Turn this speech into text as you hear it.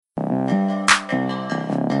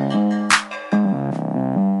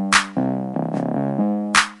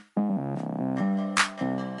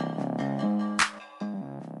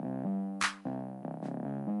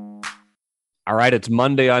right, it's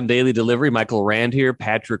Monday on Daily Delivery. Michael Rand here.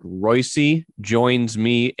 Patrick Royce joins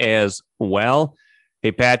me as well.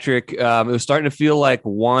 Hey, Patrick, it was starting to feel like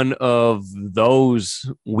one of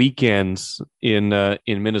those weekends in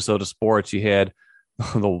Minnesota sports. You had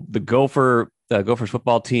the Gophers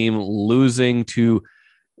football team losing to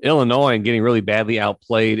Illinois and getting really badly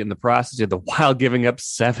outplayed in the process. You had the Wild giving up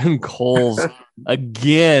 7 goals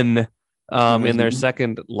again in their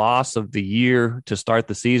second loss of the year to start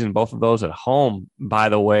the season. Both of those at home, by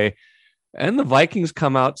the way. And the Vikings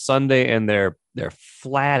come out Sunday and they're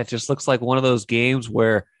flat. It just looks like one of those games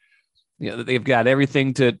where they've got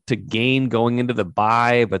everything to gain going into the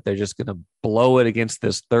bye, but they're just going to blow it against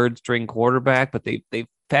this third string quarterback. But they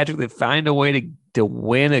find a way to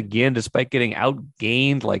win again, despite getting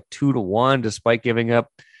outgained like 2-1, despite giving up.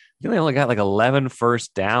 They only got like 11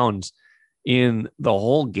 first downs in the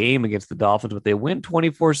whole game against the Dolphins, but they win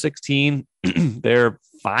 24-16. They're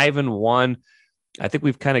 5-1. I think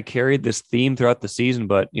we've kind of carried this theme throughout the season,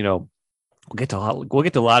 but we'll get to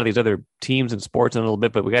a lot of these other teams and sports in a little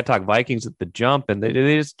bit, but we got to talk Vikings at the jump, and they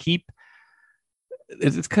just keep.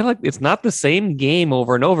 It's kind of like it's not the same game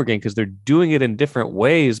over and over again because they're doing it in different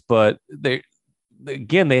ways, but they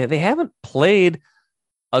haven't played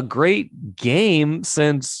a great game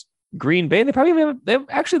since Green Bay. They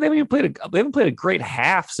haven't played a great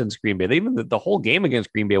half since Green Bay. The whole game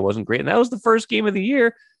against Green Bay wasn't great, and that was the first game of the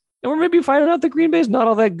year. And we're maybe finding out that Green Bay is not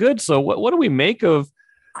all that good. So what do we make of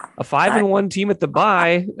a 5-1 team at the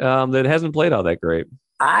bye that hasn't played all that great?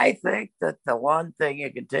 I think that the one thing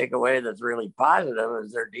you can take away that's really positive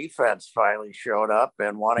is their defense finally showed up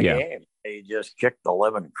and won a game. They just kicked the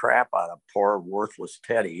living crap out of poor worthless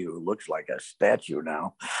Teddy, who looks like a statue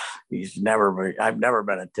now. I've never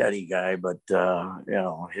been a Teddy guy, but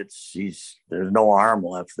there's no arm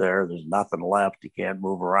left there. There's nothing left. He can't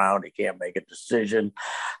move around. He can't make a decision.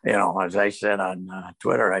 As I said on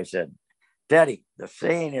Twitter, I said, Teddy, the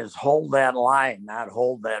saying is hold that line, not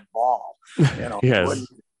hold that ball. Yes.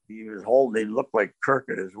 He looked like Kirk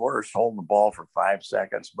at his worst, holding the ball for 5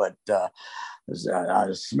 seconds. But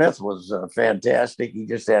Smith was fantastic. He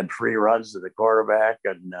just had 3 runs to the quarterback,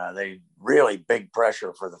 and they really big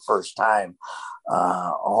pressure for the first time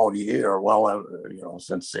all year. Well,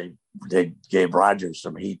 since they gave Rodgers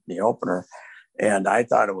some heat in the opener. And I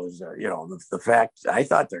thought it was, I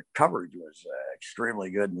thought their coverage was extremely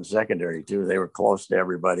good in the secondary, too. They were close to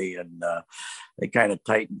everybody, and they kind of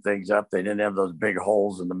tightened things up. They didn't have those big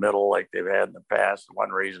holes in the middle like they've had in the past. One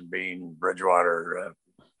reason being Bridgewater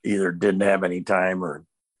either didn't have any time or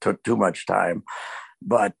took too much time.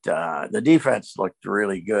 But the defense looked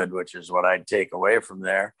really good, which is what I'd take away from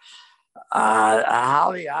there.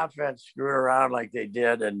 How the offense screwed around like they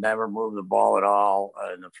did and never moved the ball at all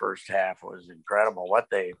in the first half was incredible. What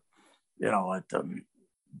they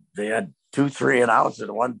had 2 3 and outs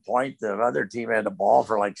at one point. The other team had the ball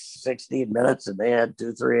for like 16 minutes, and they had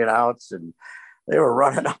 2 3 and outs, and they were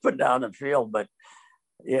running up and down the field. But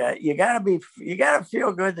yeah, you gotta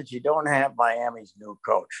feel good that you don't have Miami's new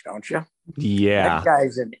coach, don't you? Yeah, that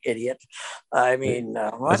guy's an idiot. I mean,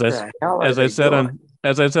 what the hell? As I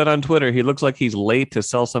said on Twitter, he looks like he's late to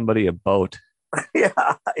sell somebody a boat.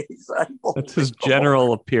 Yeah, he's unbelievable. That's his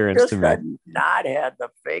general appearance to me. Not had the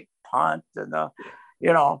fake punt and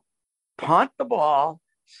punt the ball,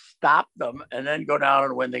 stop them, and then go down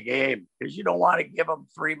and win the game, because you don't want to give them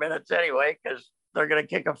 3 minutes anyway, because they're going to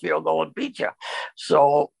kick a field goal and beat you.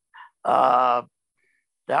 So that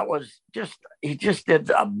was he just did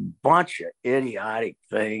a bunch of idiotic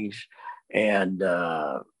things. And,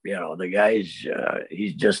 the guys,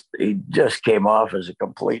 he just came off as a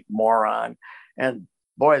complete moron. And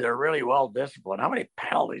boy, they're really well disciplined. How many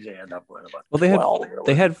penalties they end up with? They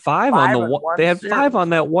had 5 on the one. They had 5 on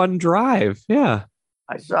that one drive. Yeah.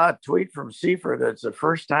 I saw a tweet from Seifert. It's the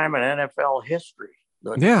first time in NFL history.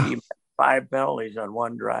 Yeah. 5 penalties on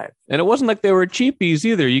one drive. And it wasn't like they were cheapies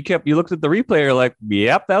either. You looked at the replay, you're like,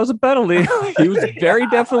 yep, that was a penalty. He was very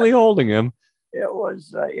definitely holding him. It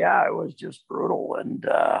was, it was just brutal. And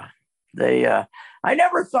I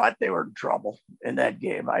never thought they were in trouble in that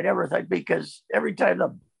game. I never thought, because every time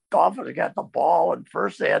the Dolphins got the ball, and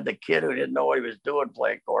first they had the kid who didn't know what he was doing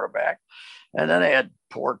playing quarterback. And then they had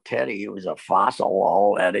poor Teddy, who was a fossil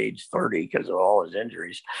all at age 30 because of all his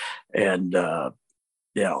injuries. And,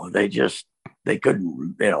 they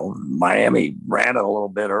couldn't, Miami ran it a little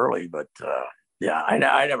bit early, but I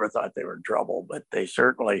never thought they were in trouble, but they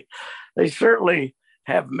certainly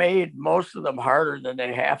have made most of them harder than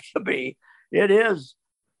they have to be. It is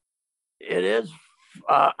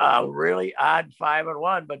a really odd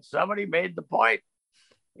 5-1, but somebody made the point.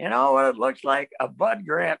 You know what it looks like? A Bud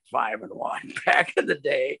Grant 5-1 back in the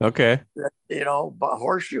day. Okay. You know,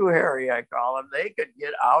 Horseshoe Harry, I call him. They could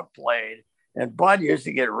get outplayed, and Bud used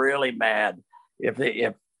to get really mad if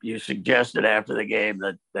you suggested after the game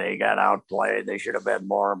that they got outplayed. They should have been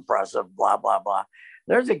more impressive. Blah blah blah.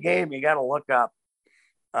 There's a game you got to look up.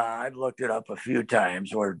 I've looked it up a few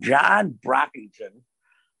times where John Brockington,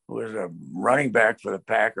 who was a running back for the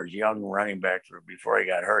Packers, young running back before he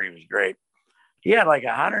got hurt, he was great. He had like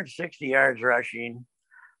 160 yards rushing.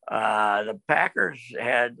 The Packers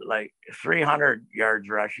had like 300 yards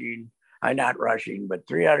rushing. Not rushing, but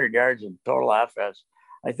 300 yards in total offense.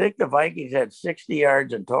 I think the Vikings had 60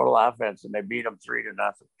 yards in total offense, and they beat them 3-0.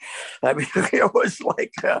 I mean, it was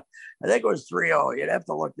like I think it was 3-0. You'd have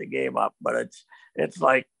to look the game up, but it's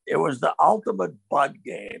like it was the ultimate Bud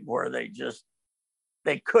game where they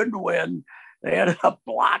couldn't win. They ended up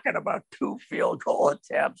blocking about 2 field goal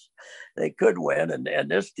attempts. They could win,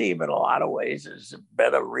 and this team, in a lot of ways, has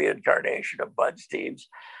been a reincarnation of Bud's teams.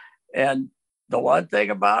 And the one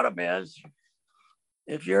thing about them is,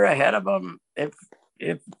 if you're ahead of them,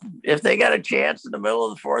 if they got a chance in the middle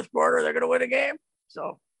of the fourth quarter, they're going to win a game.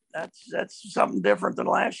 So that's something different than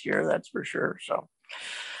last year, that's for sure. So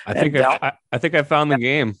I think I found the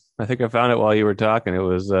game. I think I found it while you were talking. It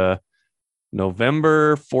was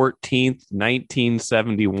November 14th,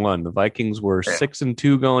 1971. The Vikings were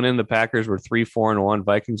 6-2 going in. The Packers were 3-4-1.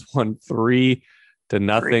 Vikings won 3-0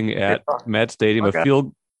 at Met Stadium. A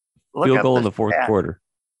field goal in the fourth quarter.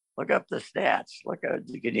 Look up the stats. Can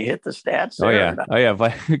you hit the stats? Oh yeah.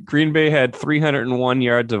 Green Bay had 301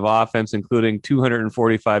 yards of offense, including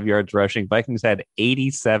 245 yards rushing. Vikings had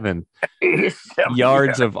 87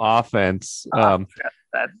 yards of offense.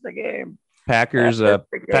 That's the game.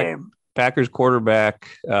 Packers quarterback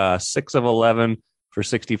 6 of 11 for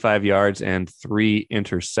 65 yards and 3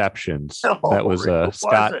 interceptions. That was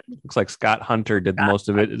Scott. Looks like Scott Hunter did most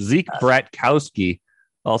of it. Zeke Bratkowski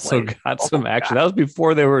also got some action. That was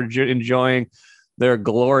before they were enjoying their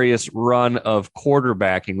glorious run of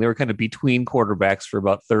quarterbacking. They were kind of between quarterbacks for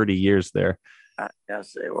about 30 years there.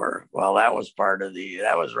 Yes, they were. Well, that was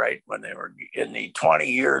that was right when they were in the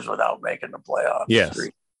 20 years without making the playoffs. Yes.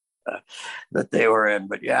 That they were in.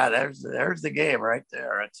 But yeah, there's the game right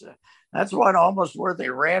there. That's one almost worth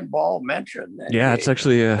a Rand Ball mention. Yeah, it's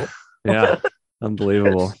actually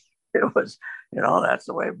unbelievable. It was, that's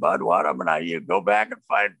the way Bud wanted him. And you go back and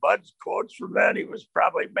find Bud's quotes from that. He was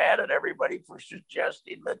probably mad at everybody for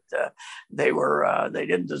suggesting that they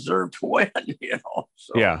didn't deserve to win.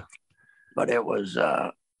 So, yeah. But it was,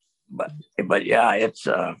 but yeah, it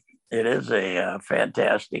is a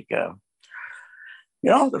fantastic. They're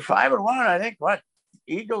 5-1. I think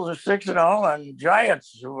Eagles are 6-0, and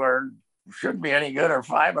Giants, who shouldn't be any good, are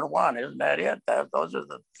 5-1. Isn't that it? Those are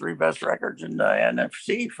the 3 best records in the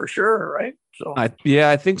NFC for sure, right? So I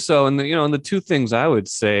think so. And and the 2 things I would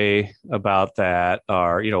say about that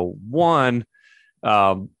are, one,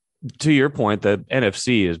 to your point, the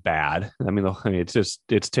NFC is bad. I mean,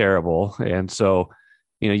 it's terrible. And so,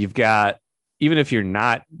 you've got, even if you're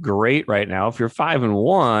not great right now, if you're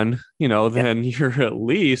 5-1, then you're at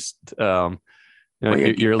least, you're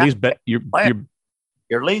at least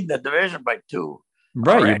you're leading the division by 2.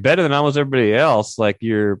 Right. You're better than almost everybody else.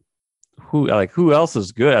 Who else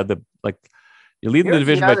is good? You're leading the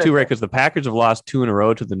division by 2, right? Because the Packers have lost 2 in a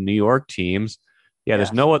row to the New York teams. Yeah.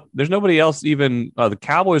 There's nobody else even, the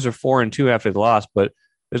Cowboys are 4-2 after the loss, but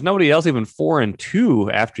there's nobody else even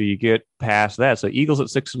 4-2 after you get past that. So Eagles at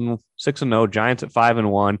 6-0, Giants at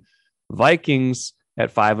 5-1, Vikings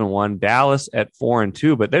at 5-1, Dallas at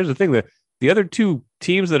 4-2. But there's the thing, that the other 2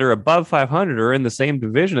 teams that are above 500 are in the same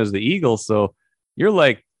division as the Eagles. So you're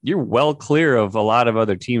well clear of a lot of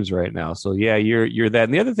other teams right now. So yeah, you're that.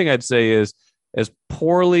 And the other thing I'd say is, as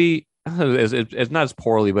poorly as not as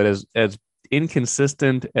poorly, but as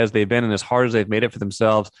inconsistent as they've been and as hard as they've made it for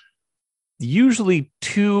themselves, usually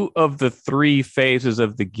 2 of the 3 phases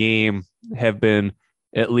of the game have been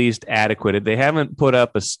at least adequate. They haven't put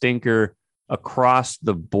up a stinker across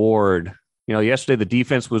the board. Yesterday the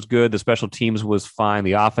defense was good, the special teams was fine,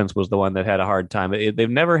 the offense was the one that had a hard time. They've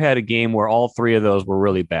never had a game where all 3 of those were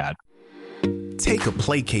really bad. Take a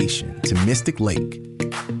playcation to Mystic Lake.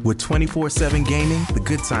 With 24/7 gaming, the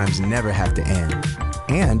good times never have to end.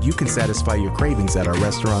 And you can satisfy your cravings at our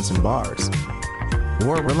restaurants and bars.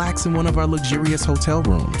 Or relax in one of our luxurious hotel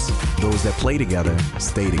rooms. Those that play together,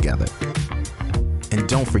 stay together. And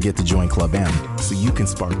don't forget to join Club M so you can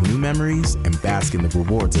spark new memories and bask in the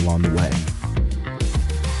rewards along the way.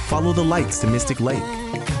 Follow the lights to Mystic Lake,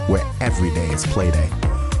 where every day is play day.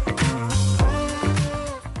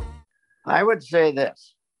 I would say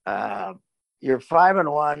this. you're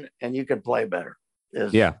 5-1 and you can play better.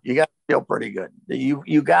 Yeah. You got to feel pretty good.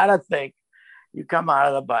 You got to think you come out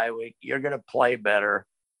of the bye week, you're going to play better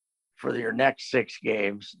for your next 6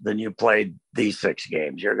 games than you played these 6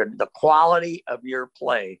 games. The quality of your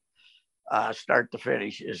play, start to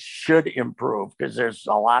finish, should improve because there's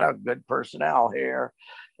a lot of good personnel here.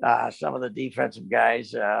 Some of the defensive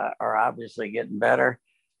guys are obviously getting better.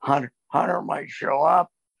 Hunter might show up.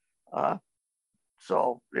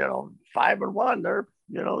 So, 5-1,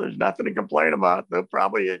 there's nothing to complain about.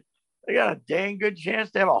 They got a dang good chance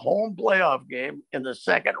to have a home playoff game in the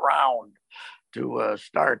second round to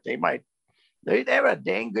start. They have a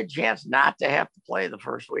dang good chance not to have to play the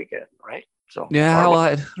first weekend, right? So yeah, well,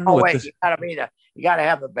 I don't know. You gotta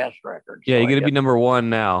have the best record. Yeah, so you got to be number 1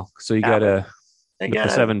 now. So you got to get the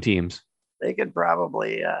 7 teams. They can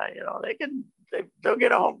probably, they'll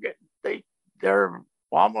get a home game. They're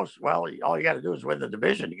almost, all you got to do is win the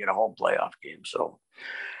division to get a home playoff game. So,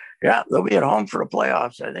 yeah, they'll be at home for the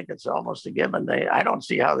playoffs. I think it's almost a given. I don't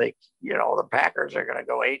see how the Packers are going to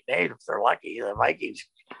go 8-8 if they're lucky. The Vikings,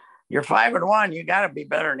 you're 5-1. You got to be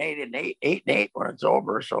better than 8-8 when it's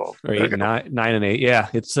over. So, or 9-8. Yeah,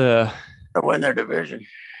 it's to win their division.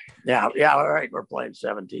 Yeah. All right, we're playing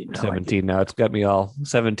 17 now. 17 now. It's got me all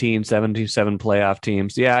 17, 77 playoff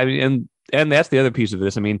teams. Yeah, I mean, and that's the other piece of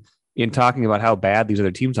this. I mean, in talking about how bad these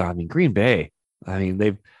other teams are, I mean, Green Bay, I mean,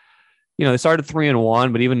 they started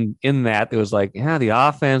 3-1, but even in that, there was the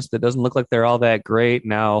offense that doesn't look like they're all that great.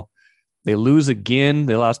 Now they lose again.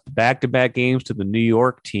 They lost back-to-back games to the New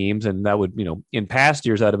York teams, and that would, in past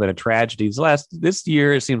years, that would have been a tragedy. This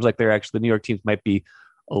year, it seems like the New York teams might be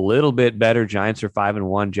a little bit better. Giants are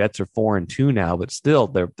 5-1, Jets are 4-2 now, but still,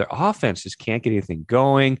 their offense just can't get anything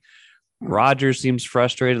going. Rodgers seems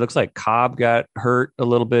frustrated. Looks like Cobb got hurt a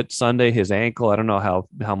little bit Sunday, his ankle. I don't know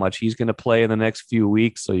how much he's going to play in the next few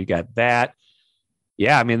weeks. So you got that.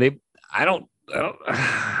 Yeah, I mean,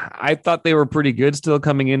 I thought they were pretty good still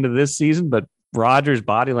coming into this season, but Rodgers'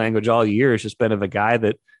 body language all year has just been of a guy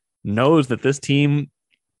that knows that this team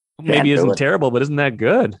maybe isn't terrible, but isn't that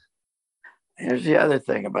good. Here's the other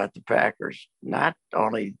thing about the Packers. Not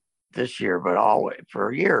only this year, but always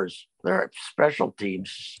for years, their special teams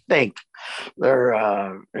stink.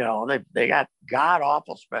 They're, they got god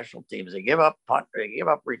awful special teams. They give up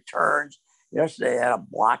returns. Yesterday they had a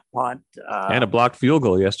block punt and a blocked field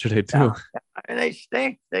goal yesterday too. And they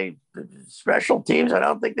stink. Special teams. I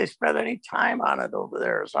don't think they spend any time on it over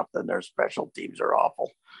there or something. Their special teams are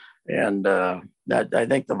awful. And I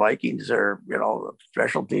think the Vikings are,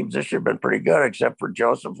 special teams this year have been pretty good, except for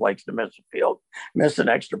Joseph likes to miss an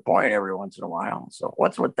extra point every once in a while. So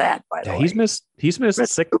what's with that? By the way, he's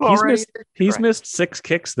missed 6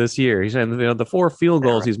 kicks this year. He's the 4 field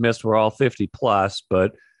goals he's missed were all 50 plus,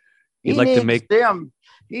 but he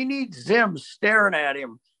needs them staring at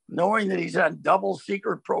him, knowing that he's on double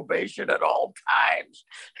secret probation at all times.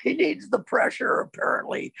 He needs the pressure,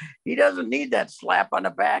 apparently. He doesn't need that slap on the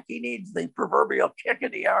back. He needs the proverbial kick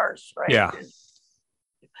in the arse, right? Yeah.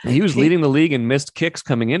 He was leading the league in missed kicks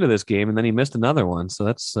coming into this game, and then he missed another one. So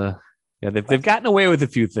that's, they've gotten away with a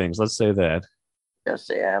few things. Let's say that. Yes,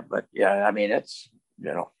 they have. But, yeah, I mean, it's,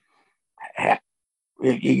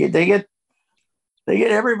 they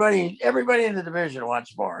get everybody in the division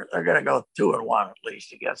once more. They're going to go 2-1 at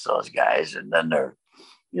least against those guys. And then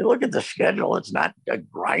you look at the schedule, it's not a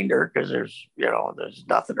grinder because there's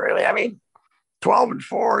nothing really. I mean,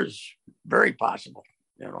 12-4 is very possible.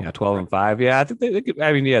 12-5. Yeah, I think they could.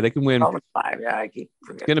 I mean, yeah, they can win. 12-5. Yeah, I keep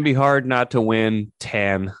forgetting. It's going to be hard not to win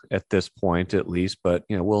 10 at this point, at least. But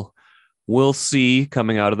we'll see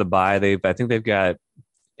coming out of the bye. I think they've got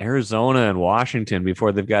Arizona and Washington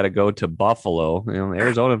before they've got to go to Buffalo.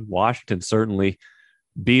 Arizona and Washington certainly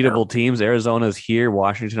beatable teams. Arizona's here,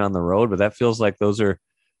 Washington on the road, but that feels like those are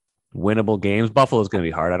winnable games. Buffalo's going to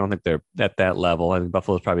be hard. I don't think they're at that level. I think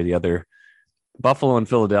Buffalo's probably the other. Buffalo and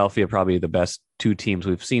Philadelphia probably the best 2 teams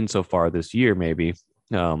we've seen so far this year, maybe.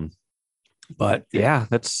 But yeah,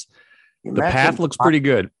 the path looks pretty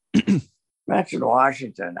good. Mentioned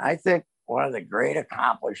Washington. I think one of the great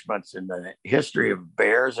accomplishments in the history of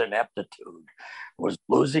Bears ineptitude was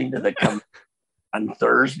losing to the on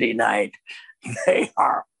Thursday night. They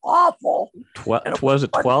are awful. Was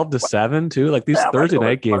it 12-7 too? Like these Thursday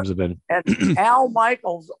night games have been. And Al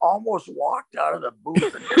Michaels almost walked out of the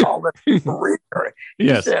booth and called it career.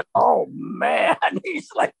 He said, "Oh man," he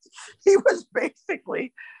was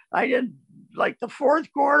basically. The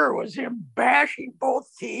fourth quarter was him bashing both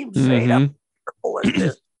teams. Saying, "I'm terrible at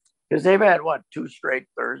this. Because they've had, what, 2 straight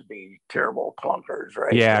Thursday terrible clunkers,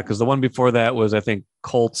 right? Yeah, because the one before that was, I think,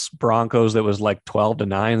 Colts Broncos. That was like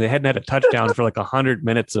 12-9. They hadn't had a touchdown for like 100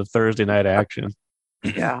 minutes of Thursday night action.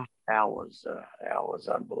 Yeah, Al was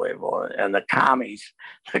unbelievable, and the commies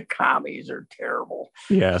are terrible.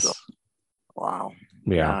 Yes. So, wow.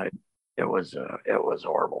 Yeah. It was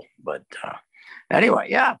horrible, but anyway,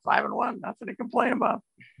 yeah, 5-1, nothing to complain about.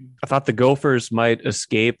 I thought the Gophers might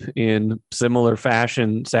escape in similar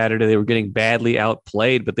fashion Saturday. They were getting badly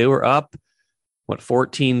outplayed, but they were up,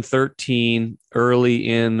 14-13 early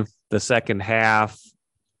in the second half,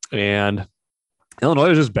 and Illinois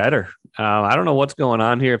was just better. I don't know what's going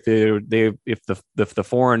on here. If the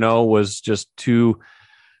 4-0 was just too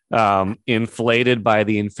inflated by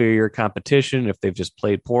the inferior competition, if they've just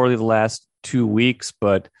played poorly the last 2 weeks,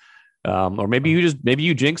 but or maybe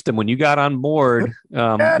you jinxed them when you got on board.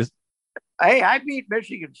 Hey, I beat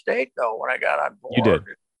Michigan State though when I got on board.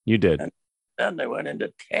 You did. And then they went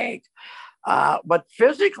into tank. But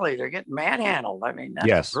physically, they're getting manhandled. I mean,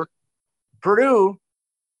 yes. Purdue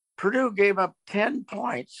gave up 10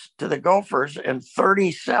 points to the Gophers and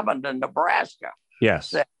 37 to Nebraska.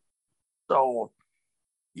 Yes. So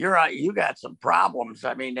you got some problems.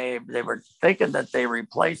 I mean, they were thinking that they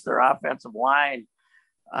replaced their offensive line.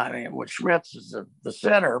 I mean, with Schmitz is the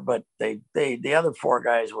center, but the other 4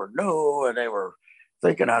 guys were new, and they were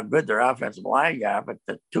thinking how good their offensive line got. But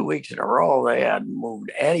the 2 weeks in a row, they hadn't moved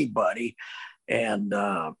anybody, and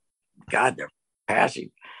God, they're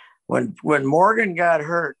passing. When Morgan got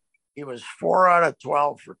hurt, he was 4 out of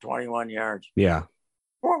 12 for 21 yards. Yeah.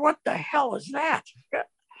 Well, what the hell is that?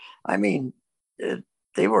 I mean,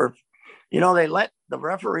 they were, they let the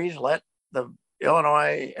referees let the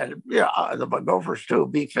Illinois and the Gophers too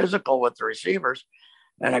be physical with the receivers,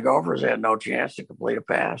 and the Gophers had no chance to complete a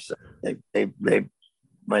pass. But the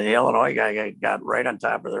Illinois guy got right on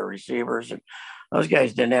top of their receivers, and those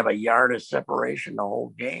guys didn't have a yard of separation the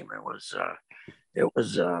whole game. It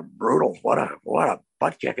was brutal. What a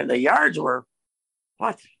butt kick, and the yards were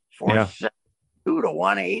 472 to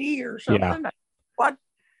 180 or something. Yeah. What?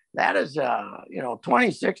 That is,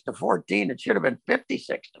 26-14. It should have been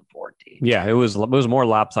 56-14. Yeah, it was more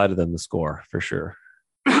lopsided than the score for sure.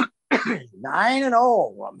 9-0,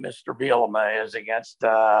 Mr. Bielema is against,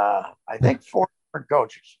 I think, 4 different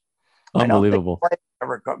coaches. Unbelievable.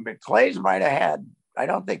 Clay's might have had. I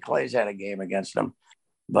don't think Clay's had a game against them,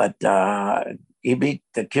 but he beat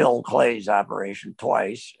the Kill Clay's operation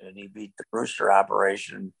twice, and he beat the Brewster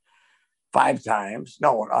operation 5 times.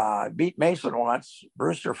 No, beat Mason once,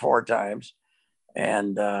 Brewster 4 times,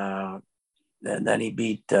 and then he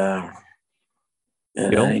beat Gill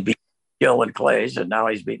and Clay's, and now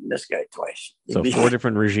he's beating this guy twice. So 4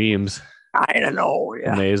 different regimes. I don't know.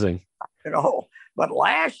 Yeah. Amazing. But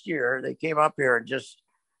last year they came up here and just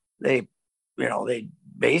they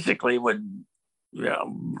basically would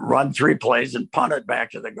run 3 plays and punt it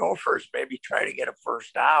back to the Gophers, maybe try to get a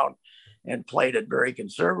first down, and played it very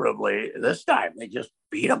conservatively. This time they just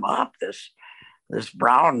beat him up. This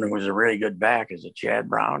Brown was a really good back, as a Chad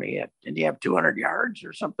Brown. Didn't he have 200 yards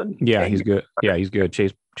or something? Yeah, he's good. Yeah, he's good.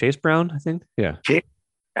 Chase Brown, I think. Yeah.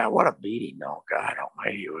 Yeah, what a beating! Oh God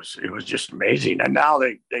Almighty, it was just amazing. And now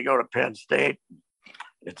they go to Penn State.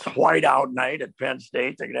 It's whiteout night at Penn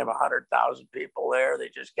State. They're gonna have 100,000 people there. They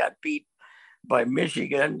just got beat by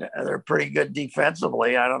Michigan. They're pretty good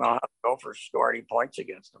defensively. I don't know how to go for score any points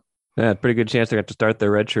against them. Yeah, pretty good chance they're going to start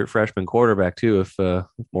their redshirt freshman quarterback too if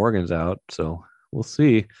Morgan's out. So we'll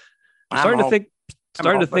see. I'm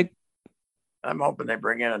hoping they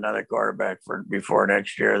bring in another quarterback for before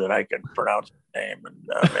next year that I can pronounce the name and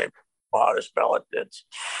maybe how to spell it.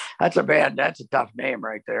 That's a tough name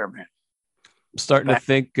right there, man. Starting to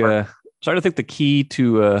think the key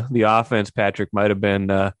to the offense, Patrick, might have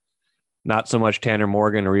been not so much Tanner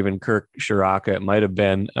Morgan or even Kirk Shiraka. It might have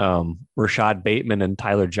been Rashad Bateman and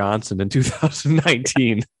Tyler Johnson in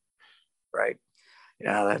 2019. Right.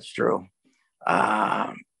 Yeah, that's true.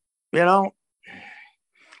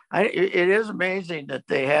 It is amazing that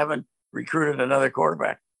they haven't recruited another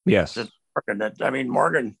quarterback. Yes.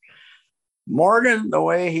 Morgan, the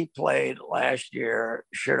way he played last year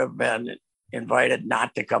should have been invited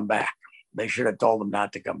not to come back. They should have told him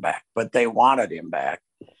not to come back, but they wanted him back.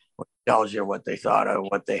 Tells you what they thought of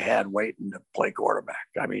what they had waiting to play quarterback.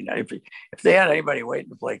 I mean, if they had anybody waiting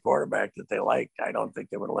to play quarterback that they liked, I don't think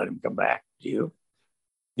they would have let him come back. Do you?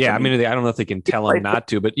 Yeah, I mean, I don't know if they can tell him not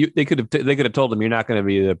to, but they could have told him you're not going to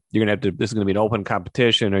be you're going to have to. This is going to be an open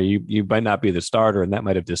competition, or you might not be the starter, and that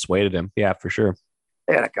might have dissuaded him. Yeah, for sure.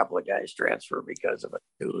 They had a couple of guys transfer because of it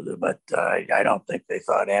too, but I don't think they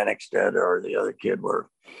thought Annex did or the other kid were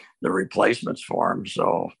the replacements for him.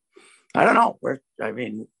 So I don't know.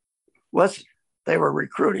 Listen, they were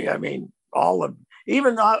recruiting. I mean,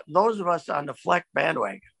 even those of us on the Fleck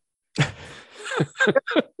bandwagon,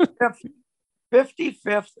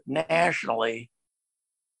 55th nationally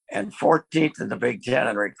and 14th in the Big Ten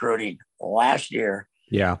in recruiting last year.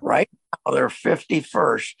 Yeah. Right now, they're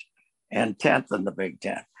 51st and 10th in the Big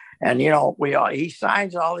Ten. And, he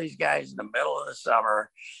signs all these guys in the middle of the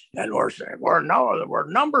summer, and we're saying, we're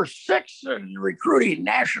number 6 in recruiting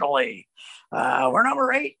nationally. We're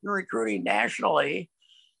number 8 in recruiting nationally.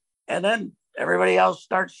 And then everybody else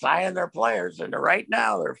starts signing their players. And right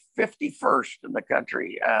now they're 51st in the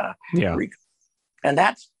country. And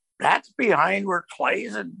that's behind where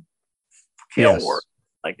Clay's and Kill were,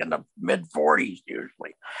 like in the mid 40s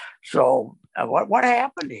usually. So what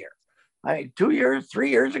happened here? 3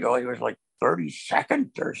 years ago, he was like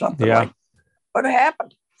 32nd or something. Yeah. Like, what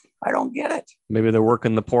happened? I don't get it. Maybe they're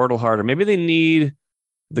working the portal harder. Maybe they need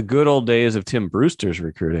the good old days of Tim Brewster's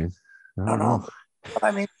recruiting. I don't know.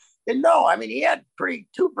 He had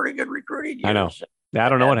two pretty good recruiting years. I know. I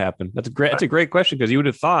don't know what happened. That's a great question, because you would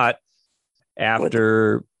have thought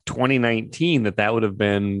after 2019 that would have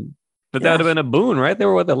been that would have been a boon, right? They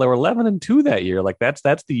were 11-2 that year. Like that's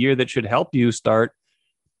the year that should help you start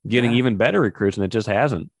getting even better recruits, and it just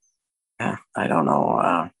hasn't. I don't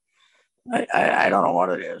know. I don't know what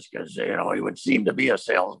it is, because he would seem to be a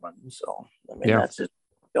salesman. So that's his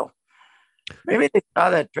deal. Maybe they saw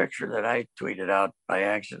that picture that I tweeted out by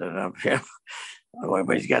accident of him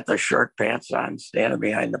when he's got the short pants on, standing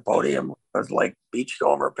behind the podium. It was like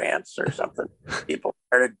beachcomber pants or something. People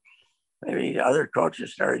maybe other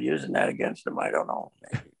coaches started using that against him. I don't know.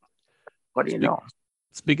 Maybe. What do you know?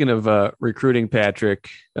 Speaking of recruiting, Patrick,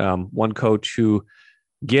 one coach who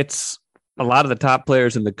gets a lot of the top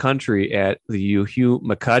players in the country at the U, Hugh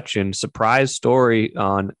McCutcheon, surprise story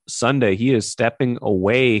on Sunday. He is stepping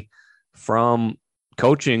away from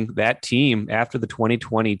coaching that team after the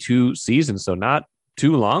 2022 season. So not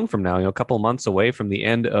too long from now, a couple of months away from the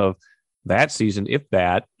end of that season, if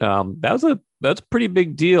that. That's a pretty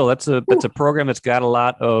big deal. That's a program that's got a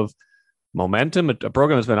lot of momentum, a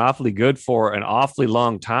program that's been awfully good for an awfully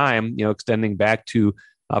long time, extending back to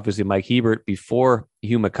obviously Mike Hebert before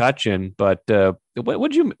Hugh McCutcheon. But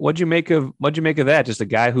what'd you make of that? Just a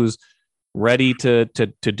guy who's ready to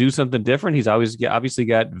do something different. He's obviously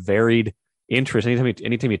got varied interest.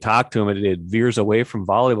 Anytime you talk to him, it veers away from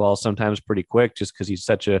volleyball sometimes pretty quick, just because he's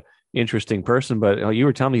such a interesting person. But you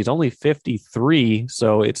were telling me he's only 53,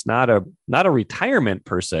 so it's not a retirement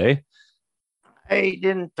per se. I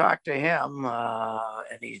didn't talk to him,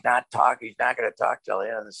 and he's not going to talk till the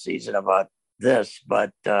end of the season about this.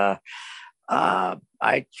 But I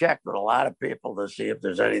checked with a lot of people to see if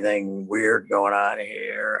there's anything weird going on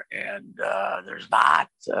here, and there's not.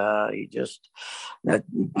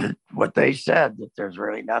 What they said, that there's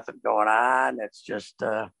really nothing going on. It's just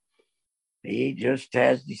he just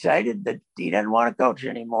has decided that he doesn't want to coach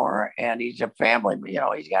anymore, and he's a family.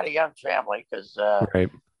 He's got a young family, because right.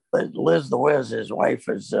 Liz the Wiz, his wife,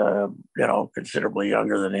 is considerably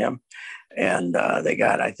younger than him, and they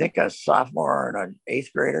got, I think, a sophomore and an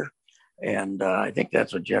 8th grader, and I think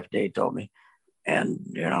that's what Jeff Day told me. And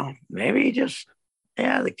maybe just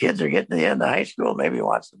the kids are getting to the end of high school. Maybe he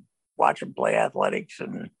wants to watch them play athletics,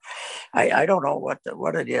 and I don't know what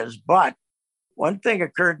it is. But one thing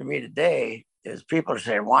occurred to me today is people are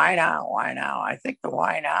saying, "Why now? Why now?" I think the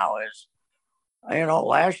why now is,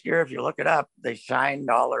 last year, if you look it up, they signed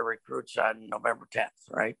all their recruits on November 10th,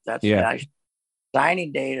 right? That's the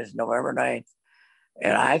signing date is November 9th.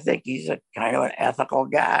 And I think he's a kind of an ethical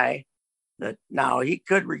guy that now he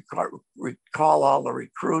could recall all the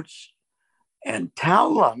recruits and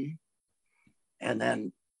tell them, and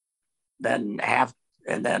then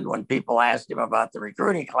when people asked him about the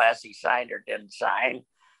recruiting class he signed or didn't sign,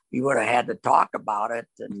 he would have had to talk about it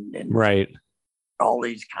and right. All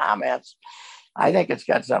these comments. I think it's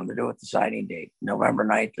got something to do with the signing date. November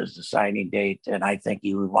 9th is the signing date, and I think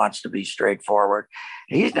he wants to be straightforward.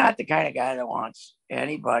 He's not the kind of guy that wants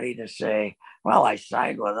anybody to say, well, I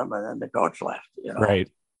signed with him and then the coach left. Right.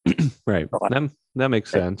 Right. So that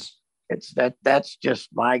makes sense. That's just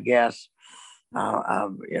my guess.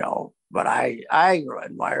 But I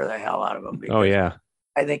admire the hell out of him. Oh, yeah.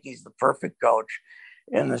 I think he's the perfect coach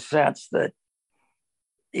in the sense that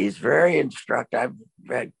he's very instructive.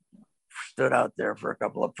 I've stood out there for a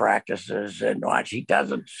couple of practices and watch. He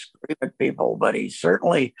doesn't scream at people, but he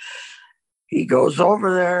goes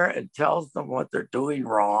over there and tells them what they're doing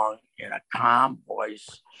wrong in a calm voice.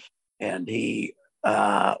 And he,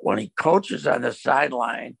 when he coaches on the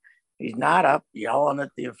sideline, he's not up yelling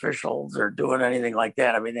at the officials or doing anything like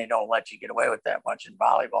that. I mean, they don't let you get away with that much in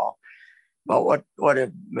volleyball. But what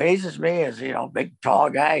amazes me is, big tall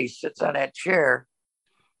guy, he sits on that chair.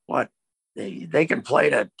 What they can play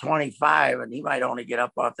to 25, and he might only get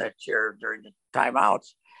up off that chair during the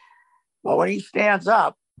timeouts. But when he stands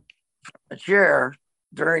up from the chair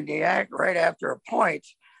during the act, right after a point,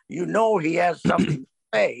 he has something to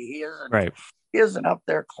say. He isn't Right. He isn't up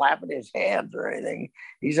there clapping his hands or anything.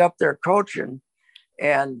 He's up there coaching,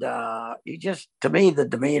 and he just, to me, the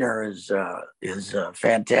demeanor is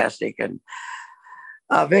fantastic. And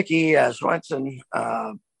Vicky Swenson,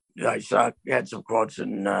 I saw had some quotes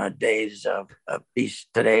in Day's piece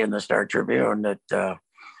today in the Star Tribune that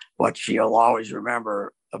what she'll always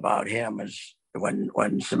remember about him is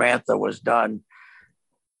when Samantha was done,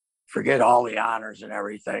 forget all the honors and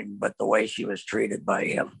everything, but the way she was treated by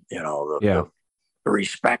him, the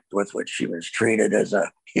respect with which she was treated as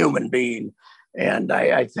a human being. And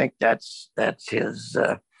I think that's his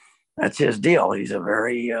deal. He's a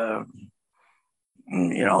very, the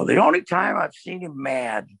only time I've seen him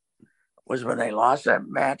mad was when they lost that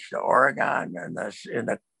match to Oregon in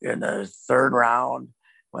the third round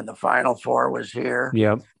when the Final Four was here.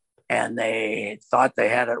 Yep. And they thought they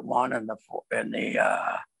had it won in the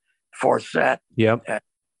fourth set. Yep.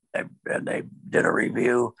 And they did a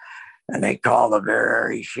review, and they called a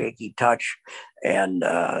very shaky touch, and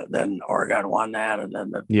then Oregon won that, and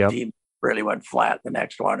then the team really went flat the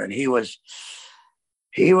next one, and he was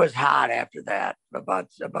hot after that about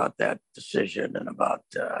that decision and about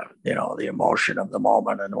the emotion of the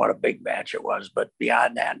moment and what a big match it was. But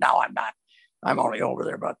beyond that, now I'm only over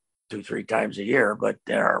there about 2-3 times a year, but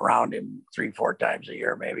they're around him 3-4 times a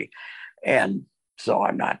year maybe, and so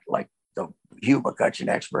I'm not like the Hugh McCutcheon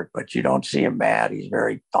expert, but you don't see him mad. He's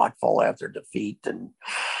very thoughtful after defeat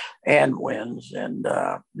and wins, and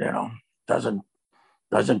doesn't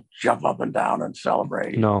jump up and down and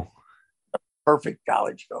celebrate. No. Perfect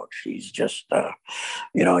college coach. He's just,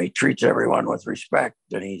 he treats everyone with respect,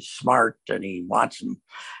 and he's smart, and he wants them,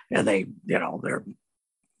 and they're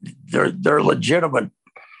legitimate.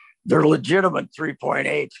 They're legitimate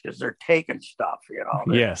 3.8s because they're taking stuff.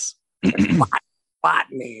 Yes.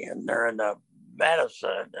 Botany, and they're in the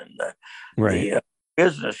medicine and the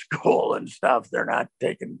business school and stuff. They're not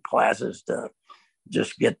taking classes to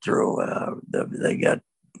just get through. They get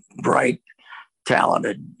bright,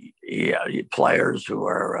 talented players who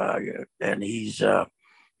are, and he's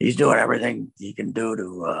doing everything he can do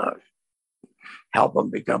to help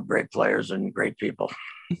them become great players and great people.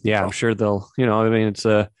 Yeah, so. I'm sure they'll. It's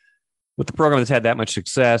with the program that's had that much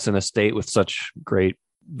success in a state with such great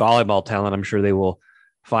volleyball talent, I'm sure they will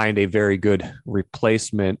find a very good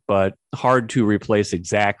replacement, but hard to replace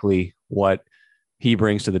exactly what he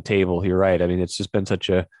brings to the table. You're right. I mean, it's just been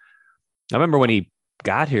I remember when he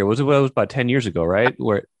got here, it was about 10 years ago, right?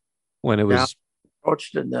 When it was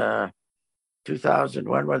coached in the 2000,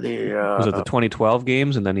 when were was it the 2012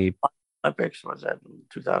 games? And then Olympics, was that in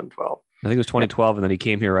 2012? I think it was 2012. And then he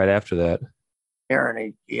came here right after that.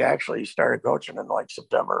 And he actually started coaching in like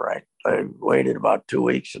September, right? I waited about 2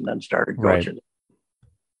 weeks and then started coaching.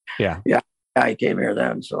 Right. Yeah. I came here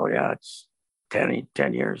then. So it's 10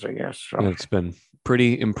 years, I guess. So. It's been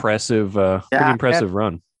pretty impressive,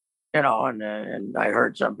 run. And I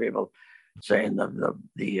heard some people saying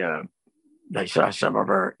I saw some of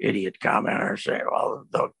our idiot commenters say, well,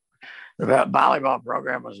 the volleyball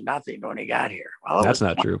program was nothing when he got here. Well, that's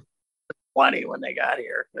not true. Plenty when they got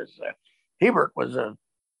here, because Hebert was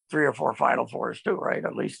 3 or 4 Final Fours too, right?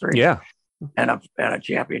 At least 3. Yeah. And a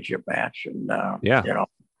championship match. And,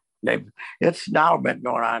 it's now been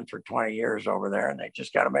going on for 20 years over there, and they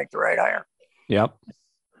just got to make the right hire. Yep.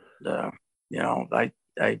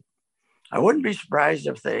 I wouldn't be surprised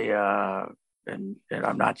if they, and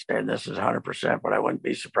I'm not saying this is 100%, but I wouldn't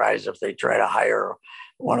be surprised if they try to hire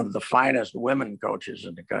one of the finest women coaches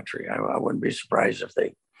in the country. I wouldn't be surprised if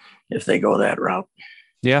they go that route.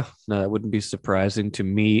 Yeah, no, that wouldn't be surprising to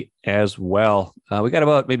me as well. We got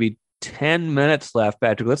about maybe 10 minutes left,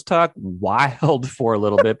 Patrick. Let's talk Wild for a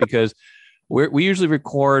little bit, because we usually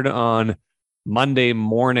record on Monday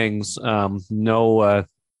mornings.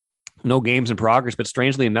 No games in progress, but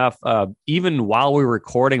strangely enough, even while we were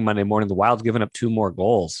recording Monday morning, the Wild's given up 2 more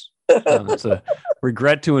goals. It's a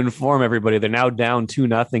regret to inform everybody they're now down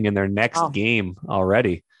 2-0 in their next game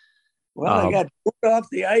already. Well, they got put off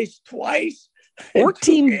the ice twice.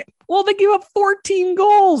 14. Well, they gave up 14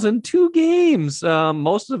 goals in 2 games.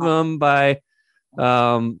 Most of them by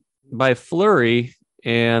Fleury,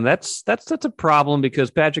 and that's a problem, because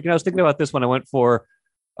Patrick, I was thinking about this when I went for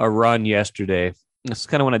a run yesterday. This is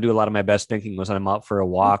kind of when I do a lot of my best thinking, was when I'm out for a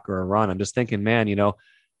walk or a run. I'm just thinking, man,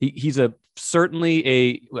 he's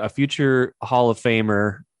certainly a future Hall of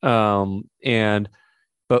Famer, But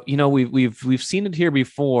we've seen it here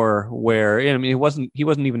before where, I mean, he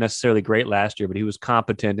wasn't even necessarily great last year, but he was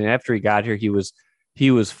competent. And after he got here, he was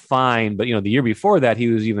fine. But the year before that, he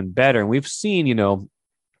was even better. And we've seen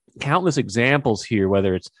countless examples here,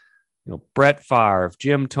 whether it's Brett Favre,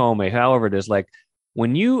 Jim Thome, however it is. Like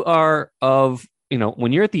when you are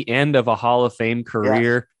when you're at the end of a Hall of Fame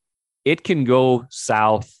career, it can go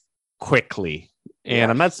south quickly.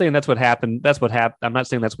 And I'm not saying that's what happened. I'm not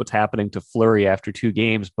saying that's what's happening to Fleury after 2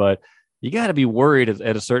 games, but you got to be worried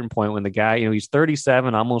at a certain point when the guy, he's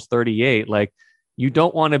 37, almost 38. Like you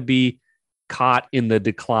don't want to be caught in the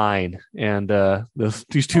decline. And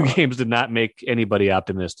these 2 games did not make anybody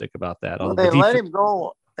optimistic about that. Well, they let him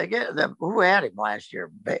go. Who had him last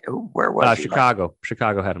year? Where was he? Chicago.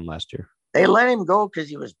 Chicago had him last year. They let him go because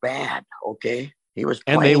he was bad. Okay. He was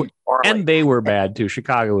playing and they were bad too.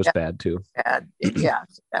 Chicago was bad too. Yeah,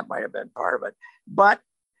 that might have been part of it. But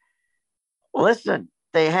listen,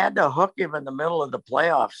 they had to hook him in the middle of the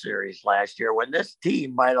playoff series last year when this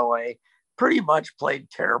team, by the way, pretty much played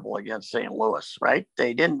terrible against St. Louis, right?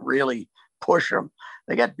 They didn't really push them.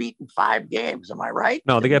 They got beaten 5 games. Am I right?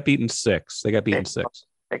 No, they got beaten 6. They got beaten 6.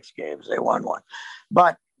 6 games. They won 1.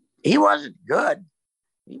 But he wasn't good.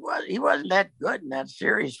 He wasn't that good in that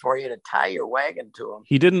series for you to tie your wagon to him.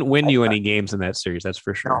 He didn't win you any games in that series, that's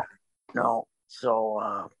for sure. No.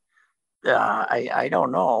 So I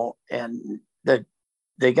don't know. And they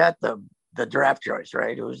got the draft choice,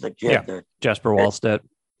 right? It was the kid, Jesper Wallstedt.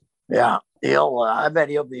 Yeah, I bet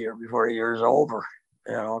he'll be here before the year's over.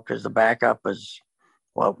 Because the backup was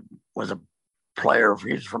a player.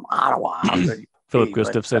 He's from Ottawa. Philip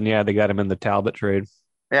Gustafson. Yeah, they got him in the Talbot trade.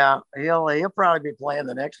 Yeah, he'll probably be playing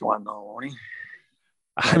the next one though, won't he?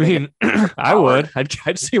 I mean, I would.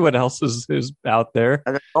 I'd see what else is out there.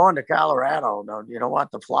 And they're going to Colorado. No, you don't want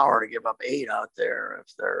the Flower to give up 8 out there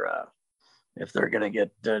if they're going to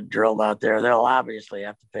get drilled out there. They'll obviously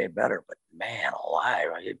have to pay better. But man,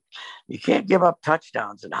 alive, you can't give up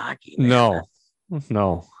touchdowns in hockey. Man.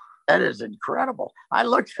 No, that is incredible. I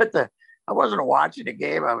looked at I wasn't watching the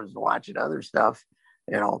game. I was watching other stuff.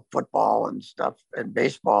 Football and stuff and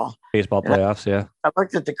baseball playoffs. I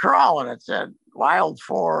looked at the crawl and it said Wild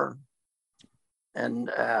 4 and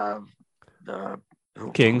the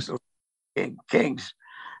Kings. Kings.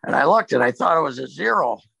 And I looked and I thought it was a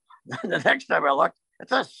 0. And the next time I looked,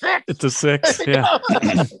 it's a 6. It's a 6. Yeah.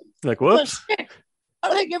 Like, whoops.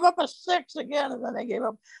 How they give up a 6 again? And then they gave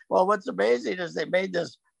up. Well, what's amazing is they made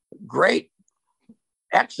this great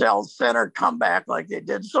XL center comeback like they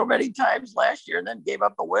did so many times last year and then gave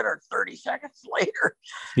up a winner 30 seconds later.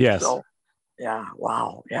 Yes. So, yeah.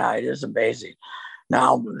 Wow. Yeah, it is amazing.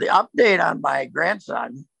 Now, the update on my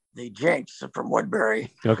grandson, the Jinx from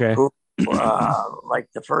Woodbury, okay, who, like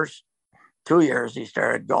the first 2 years he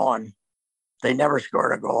started going, they never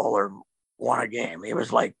scored a goal or won a game. He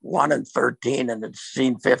was like 1-13 and had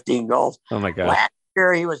seen 15 goals. Oh, my God. Last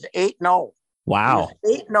year, he was 8-0. Wow.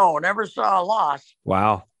 8-0, never saw a loss.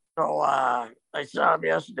 Wow. So I saw him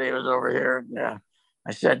yesterday. He was over here. And,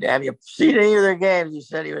 I said, have you seen any of their games? He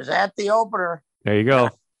said he was at the opener. There you go.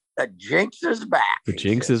 The Jinx is back. The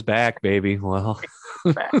Jinx is back, baby. Well,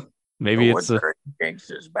 maybe it's Jinx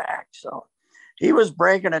is back. So he was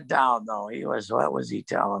breaking it down, though. What was he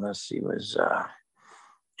telling us? He was,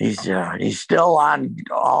 he's still on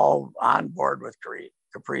board with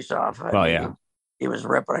Kaprizov. Oh, yeah. He was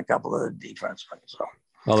ripping a couple of the defensemen. So,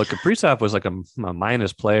 well, the Kaprizov was like a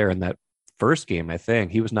minus player in that first game. I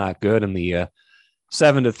think he was not good in the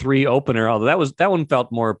 7-3 opener. Although that one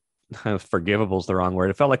felt more forgivable is the wrong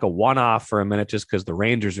word. It felt like a one-off for a minute just because the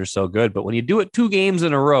Rangers are so good. But when you do it 2 games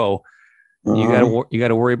in a row, you got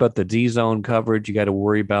to worry about the D zone coverage. You got to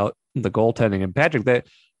worry about the goaltending. And Patrick, that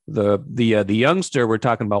the youngster we're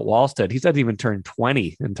talking about, Wallstedt, he's not even turned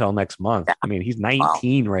 20 until next month. I mean, he's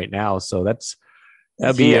 19 right now, so that'd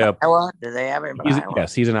be Iowa? Do they have him in Iowa?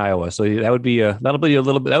 Yes, he's in Iowa. So that would be a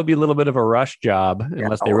little bit of a rush job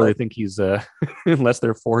unless they really think he's unless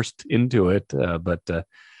they're forced into it. But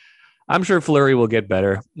I'm sure Fleury will get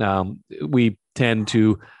better. We tend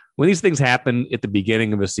to, when these things happen at the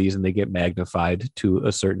beginning of a season, they get magnified to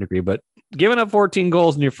a certain degree. But giving up 14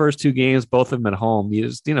 goals in your first 2 games, both of them at home,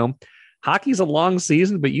 hockey's a long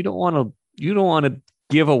season, but you don't want to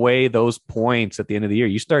give away those points at the end of the year.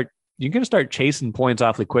 You're going to start chasing points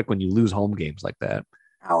awfully quick when you lose home games like that.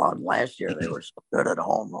 Last year they were so good at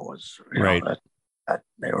home. It was right.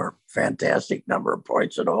 They were fantastic number of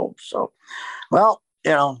points at home. So, well,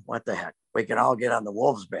 what the heck? We can all get on the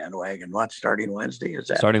Wolves bandwagon. What's starting Wednesday?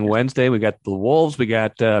 Starting Wednesday? We got the Wolves. We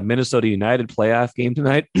got Minnesota United playoff game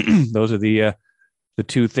tonight. Those are the the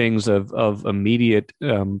two things of immediate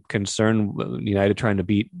concern. United trying to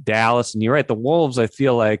beat Dallas, and you're right. The Wolves, I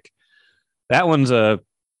feel like that one's that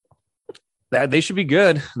they should be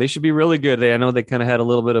good. They should be really good. I know they kind of had a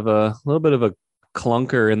little bit of a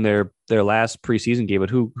clunker in their last preseason game, but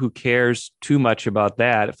who cares too much about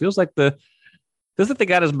that? It feels like they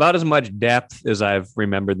got about as much depth as I've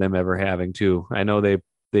remembered them ever having too. I know they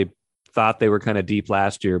thought they were kind of deep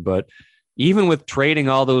last year, but even with trading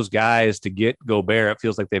all those guys to get Gobert, it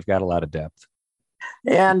feels like they've got a lot of depth.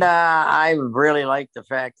 And I really like the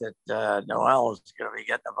fact that Noel is going to be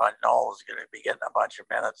getting a bunch of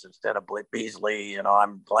minutes instead of Beasley.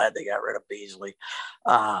 I'm glad they got rid of Beasley.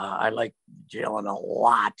 I like Jalen a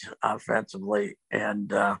lot offensively,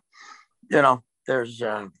 and there's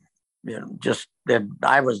just that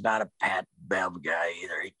I was not a Pat Bev guy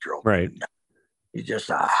either. He drove right. He's just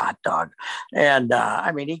a hot dog. And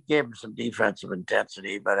he gave him some defensive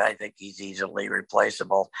intensity, but I think he's easily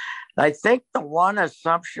replaceable. I think the one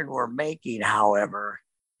assumption we're making, however,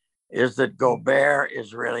 is that Gobert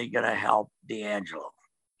is really going to help D'Angelo.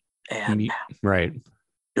 And right.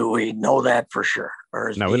 Do we know that for sure? Or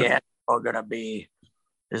is D'Angelo going to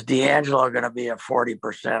be a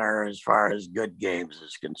 40%er as far as good games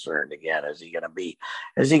is concerned again? Is he going to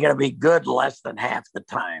be good less than half the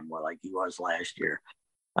time like he was last year?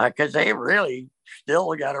 Because they really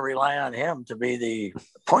still got to rely on him to be the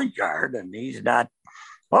point guard, and he's not.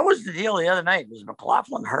 What was the deal the other night? Was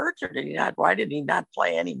McLaughlin hurt, or did he not? Why did he not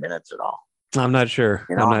play any minutes at all? I'm not sure.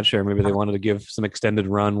 I'm not sure. Maybe they wanted to give some extended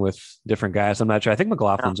run with different guys. I'm not sure. I think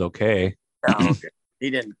McLaughlin's okay. Okay. He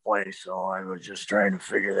didn't play, so I was just trying to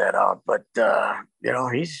figure that out. But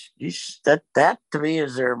he's that to me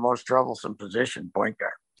is their most troublesome position, point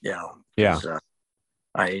guard. Yeah.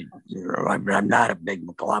 I'm not a big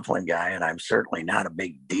McLaughlin guy, and I'm certainly not a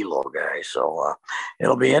big D'Lo guy. So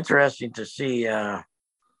it'll be interesting to see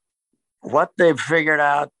what they've figured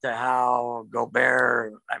out to how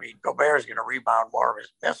Gobert. Gobert is going to rebound more of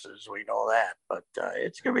his misses. We know that, but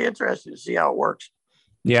it's going to be interesting to see how it works.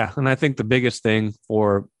 Yeah, and I think the biggest thing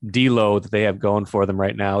for D'Lo that they have going for them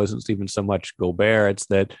right now isn't even so much Gobert. It's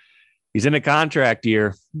that he's in a contract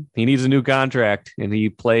year. He needs a new contract, and he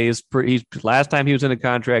plays. Last time he was in a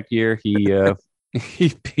contract year, he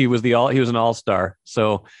was an all-star.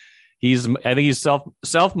 So I think he's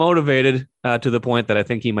self motivated to the point that I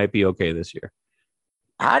think he might be okay this year.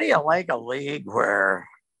 How do you like a league where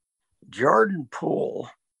Jordan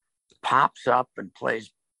Poole pops up and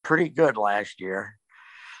plays pretty good last year?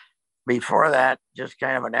 Before that, just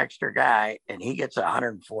kind of an extra guy, and he gets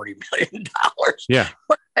 $140 million. Yeah.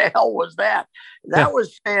 What the hell was that? That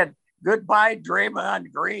was saying goodbye,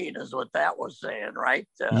 Draymond Green, is what that was saying, right?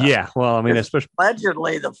 Yeah. Well, especially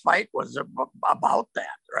allegedly the fight was about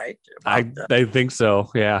that, right? I think so.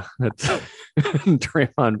 Yeah.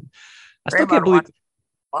 Draymond. I still can't believe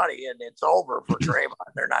money, and it's over for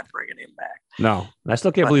Draymond. They're not bringing him back. No, I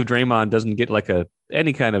still can't believe Draymond doesn't get like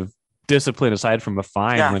any kind of discipline aside from a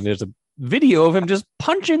fine when there's a video of him just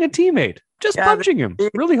punching a teammate, punching him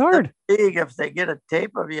really hard. If they get a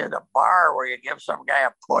tape of you at a bar where you give some guy a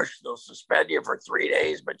push, they'll suspend you for 3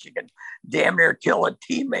 days, but you can damn near kill a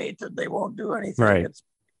teammate and they won't do anything. Right. It's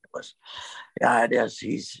ridiculous. Yeah, it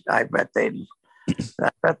is. I bet they're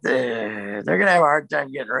going to have a hard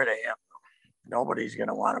time getting rid of him. Nobody's going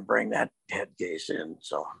to want to bring that head case in.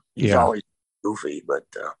 So he's always goofy, but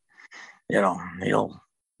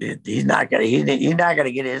he's not going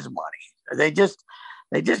to get his money. They just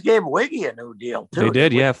gave Wiggy a new deal too. They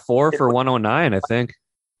did, yeah, 4 for 109, I think.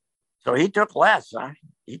 So he took less, huh?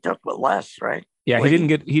 He took less, right? Yeah,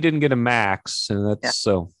 Wiggy. he didn't get a max, and that's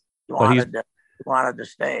so. He wanted to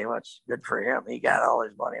stay. What's good for him? He got all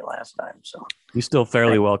his money last time, so he's still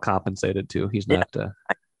fairly well compensated too. He's not.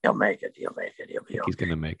 He'll make it. He's going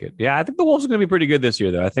to make it. Yeah, I think the Wolves are going to be pretty good this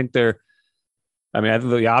year, though. I think I think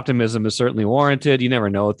the optimism is certainly warranted. You never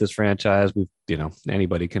know with this franchise.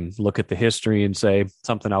 Anybody can look at the history and say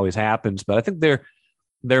something always happens, but I think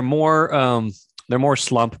they're more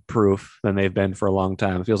slump proof than they've been for a long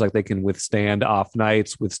time. It feels like they can withstand off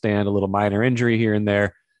nights, withstand a little minor injury here and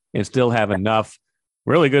there, and still have enough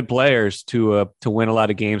really good players to win a lot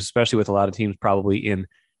of games, especially with a lot of teams probably in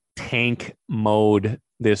tank mode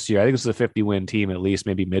this year. I think this is a 50-win team, at least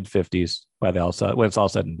maybe mid-50s when it's all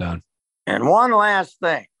said and done. And one last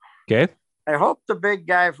thing. Okay. I hope the big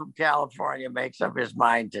guy from California makes up his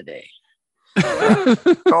mind today.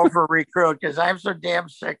 Go for recruit, because I'm so damn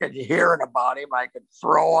sick of hearing about him. I could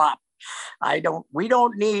throw up. We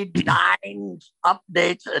don't need 9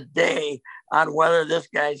 updates a day on whether this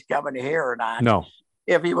guy's coming here or not. No.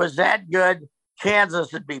 If he was that good,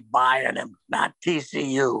 Kansas would be buying him, not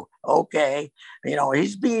TCU. okay.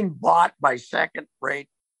 He's being bought by second-rate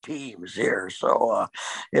teams here. So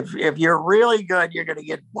if you're really good, you're going to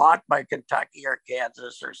get bought by Kentucky or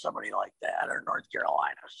Kansas or somebody like that, or North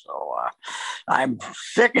Carolina. So I'm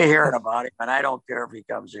sick of hearing about him, and I don't care if he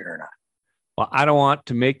comes here or not. Well, I don't want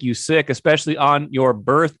to make you sick, especially on your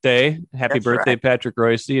birthday. Happy That's birthday, right. Patrick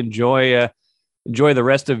Royce. Enjoy the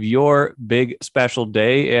rest of your big special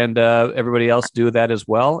day, and everybody else do that as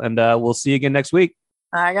well. And we'll see you again next week.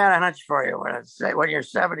 I got a hunch for you. When you're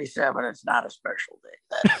 77, it's not a special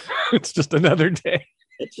day. It's just another day.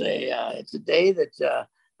 It's a day that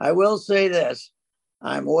I will say this.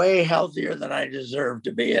 I'm way healthier than I deserve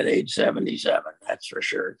to be at age 77. That's for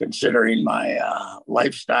sure, considering my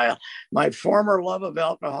lifestyle, my former love of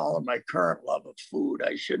alcohol, and my current love of food.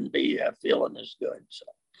 I shouldn't be feeling this good. So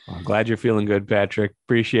I'm glad you're feeling good, Patrick.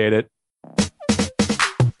 Appreciate it.